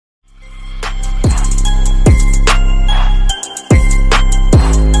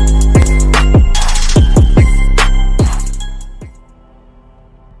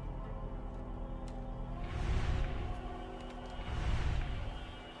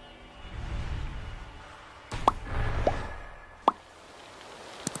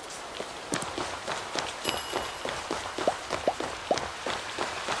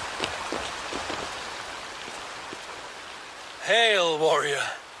warrior.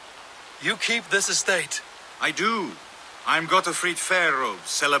 You keep this estate. I do. I'm Gotafrid Fairrobes,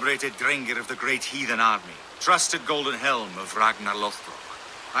 celebrated Drengr of the Great Heathen Army, trusted Golden Helm of Ragnar Lothbrok.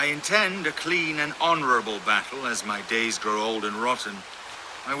 I intend a clean and honorable battle as my days grow old and rotten.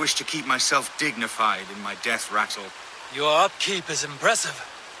 I wish to keep myself dignified in my death rattle. Your upkeep is impressive.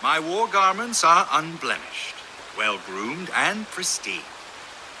 My war garments are unblemished, well-groomed and pristine.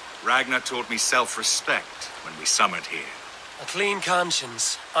 Ragnar taught me self-respect when we summoned here. A clean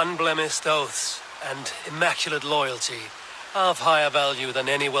conscience, unblemished oaths, and immaculate loyalty are of higher value than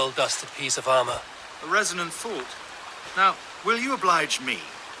any well-dusted piece of armor. A resonant thought. Now, will you oblige me?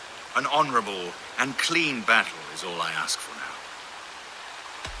 An honorable and clean battle is all I ask for now.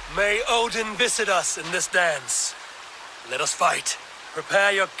 May Odin visit us in this dance. Let us fight.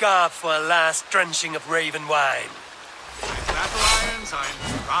 Prepare your garb for a last drenching of raven wine. With battle irons, I'm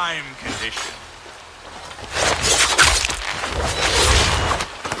in prime condition.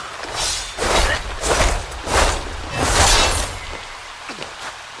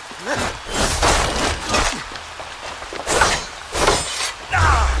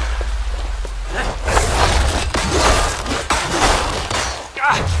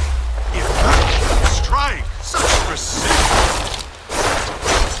 Strike! Such precision!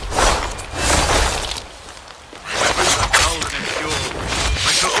 My weapons are golden and pure.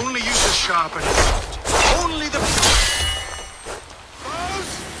 I shall only use the sharp and soft. Only the... Foes,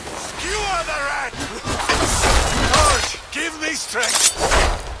 skewer the rat! Lord, give me strength!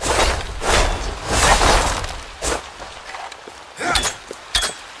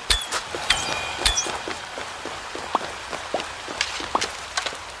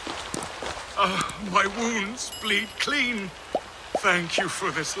 My wounds bleed clean. Thank you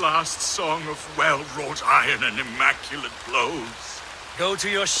for this last song of well-wrought iron and immaculate blows. Go to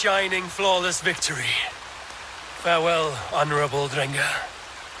your shining, flawless victory. Farewell, honorable Drengr.